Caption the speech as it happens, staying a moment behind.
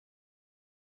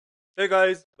Hey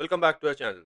guys, welcome back to our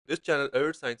channel. This channel,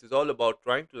 Earth Science, is all about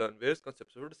trying to learn various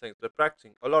concepts of data science by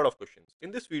practicing a lot of questions.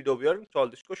 In this video, we are going to solve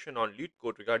this question on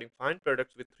Leetcode regarding find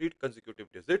products with 3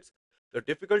 consecutive digits. The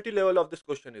difficulty level of this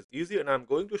question is easy, and I'm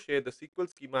going to share the SQL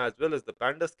schema as well as the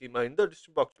Pandas schema in the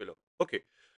description box below. Okay,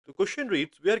 the question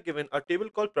reads: we are given a table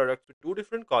called products with 2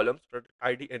 different columns, product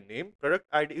ID and name. Product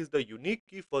ID is the unique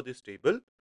key for this table.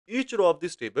 Each row of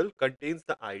this table contains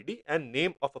the ID and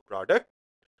name of a product.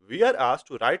 We are asked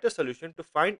to write a solution to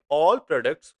find all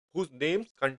products whose names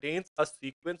contains a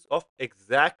sequence of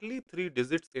exactly 3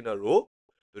 digits in a row.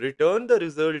 Return the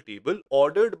result table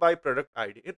ordered by product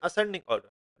ID in ascending order.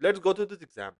 Let's go through this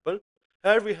example.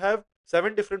 Here we have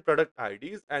 7 different product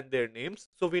IDs and their names.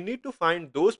 So we need to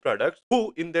find those products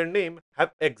who in their name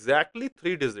have exactly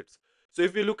 3 digits. So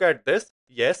if we look at this,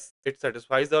 yes, it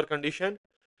satisfies our condition.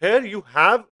 Here you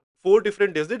have 4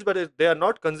 different digits, but they are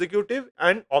not consecutive,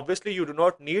 and obviously you do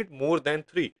not need more than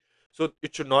 3. So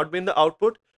it should not be in the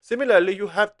output. Similarly, you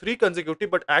have 3 consecutive,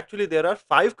 but actually there are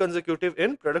 5 consecutive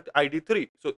in product ID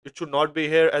 3. So it should not be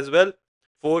here as well.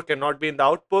 4 cannot be in the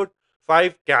output.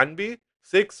 5 can be,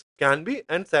 6 can be,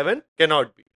 and 7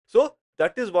 cannot be. So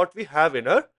that is what we have in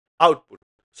our output.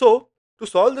 So to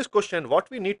solve this question,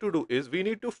 what we need to do is we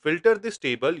need to filter this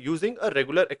table using a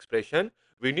regular expression.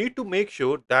 We need to make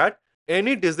sure that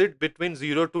any digit between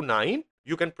 0 to 9,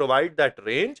 you can provide that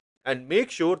range and make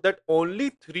sure that only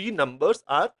 3 numbers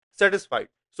are satisfied.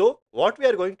 So what we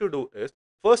are going to do is,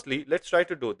 firstly, let's try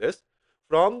to do this.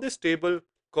 From this table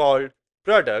called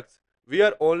products, we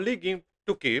are only going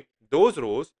to keep those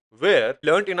rows where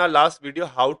we learned in our last video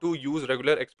how to use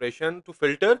regular expression to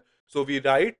filter. So we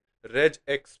write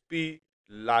regexp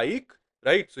like,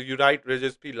 right? So you write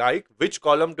regexp like. Which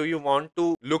column do you want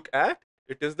to look at?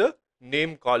 It is the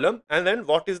name column. And then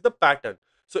what is the pattern?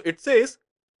 So it says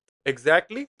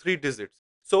exactly 3 digits.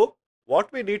 So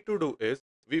what we need to do is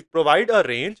we provide a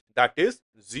range that is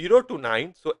 0 to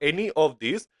 9. So any of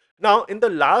these. Now in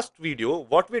the last video,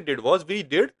 what we did was we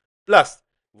did plus.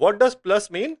 What does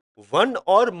plus mean? One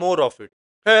or more of it.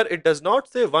 Here it does not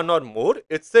say one or more.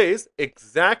 It says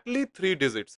exactly 3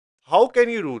 digits. How can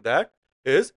you do that?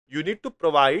 Is you need to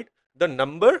provide the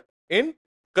number in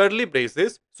curly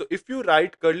braces. So if you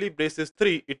write curly braces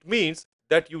 3, it means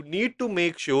that you need to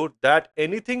make sure that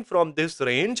anything from this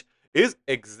range is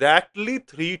exactly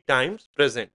 3 times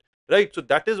present, right? So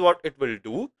that is what it will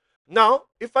do. Now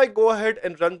if I go ahead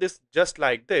and run this just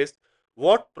like this,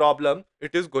 what problem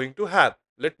it is going to have?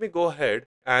 Let me go ahead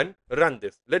and run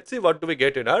this. Let's see what do we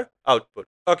get in our output.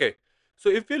 Okay, so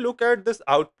if you look at this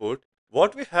output,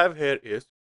 what we have here is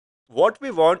what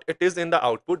we want, it is in the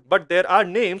output, but there are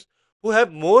names who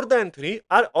have more than 3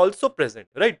 are also present,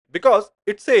 right? Because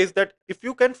it says that if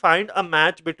you can find a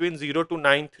match between 0 to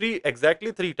 9 3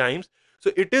 exactly 3 times,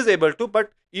 so it is able to.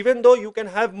 But even though you can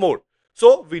have more,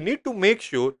 so we need to make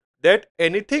sure that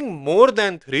anything more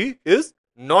than 3 is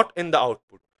not in the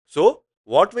output. So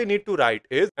what we need to write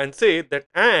is and say that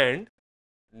and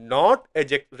not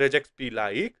regexp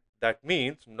like, that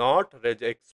means not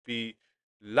regexp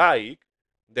like,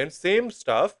 then same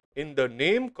stuff in the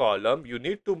name column, you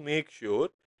need to make sure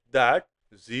that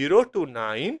 0 to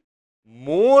 9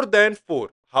 more than 4.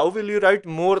 How will you write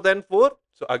more than 4?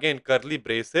 So again curly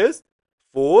braces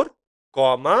 4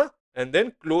 comma and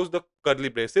then close the curly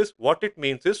braces. What it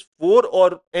means is 4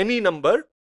 or any number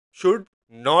should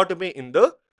not be in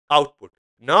the output.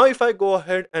 Now if I go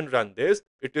ahead and run this,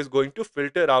 it is going to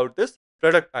filter out this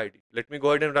product ID. Let me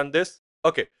go ahead and run this.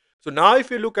 Okay, so now if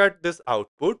you look at this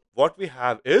output, what we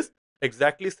have is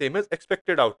exactly same as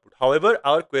expected output. However,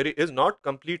 our query is not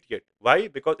complete yet. Why?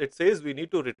 Because it says we need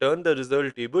to return the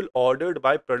result table ordered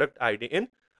by product ID in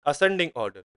ascending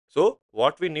order. So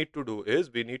what we need to do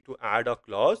is we need to add a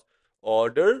clause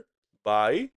order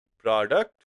by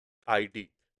product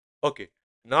ID. Okay,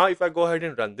 now if I go ahead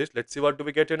and run this, let's see what do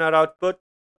we get in our output.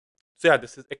 So yeah,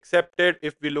 this is accepted.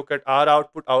 If we look at our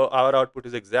output, our output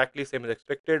is exactly same as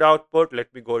expected output.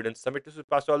 Let me go ahead and submit this to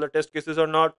pass all the test cases or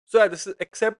not. So yeah, this is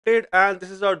accepted and this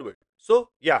is how to do it. So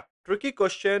yeah, tricky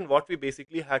question. What we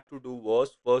basically had to do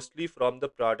was firstly from the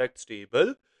products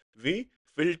table, we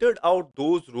filtered out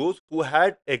those rows who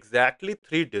had exactly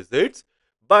 3 digits.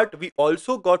 But we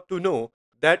also got to know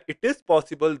that it is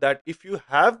possible that if you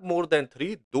have more than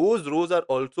 3, those rows are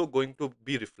also going to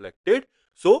be reflected.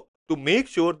 So to make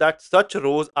sure that such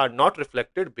rows are not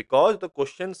reflected, because the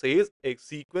question says a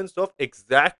sequence of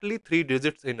exactly 3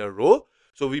 digits in a row,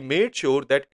 so we made sure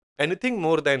that anything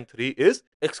more than 3 is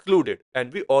excluded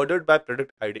and we ordered by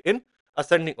product ID in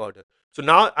ascending order. So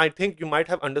now I think you might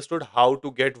have understood how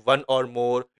to get one or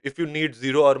more. If you need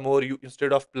 0 or more, you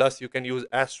instead of plus you can use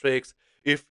asterisk.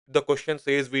 If the question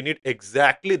says we need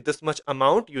exactly this much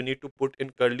amount, you need to put in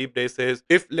curly braces.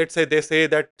 If let's say they say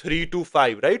that 3 to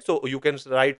 5, right? So you can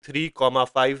write 3 comma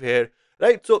 5 here,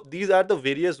 right? So these are the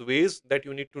various ways that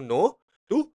you need to know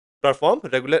to perform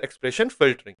regular expression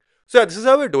filtering. So yeah, this is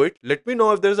how we do it. Let me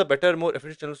know if there is a better, more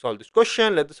efficient to solve this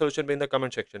question. Let the solution be in the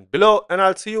comment section below, and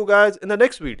I'll see you guys in the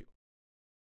next video.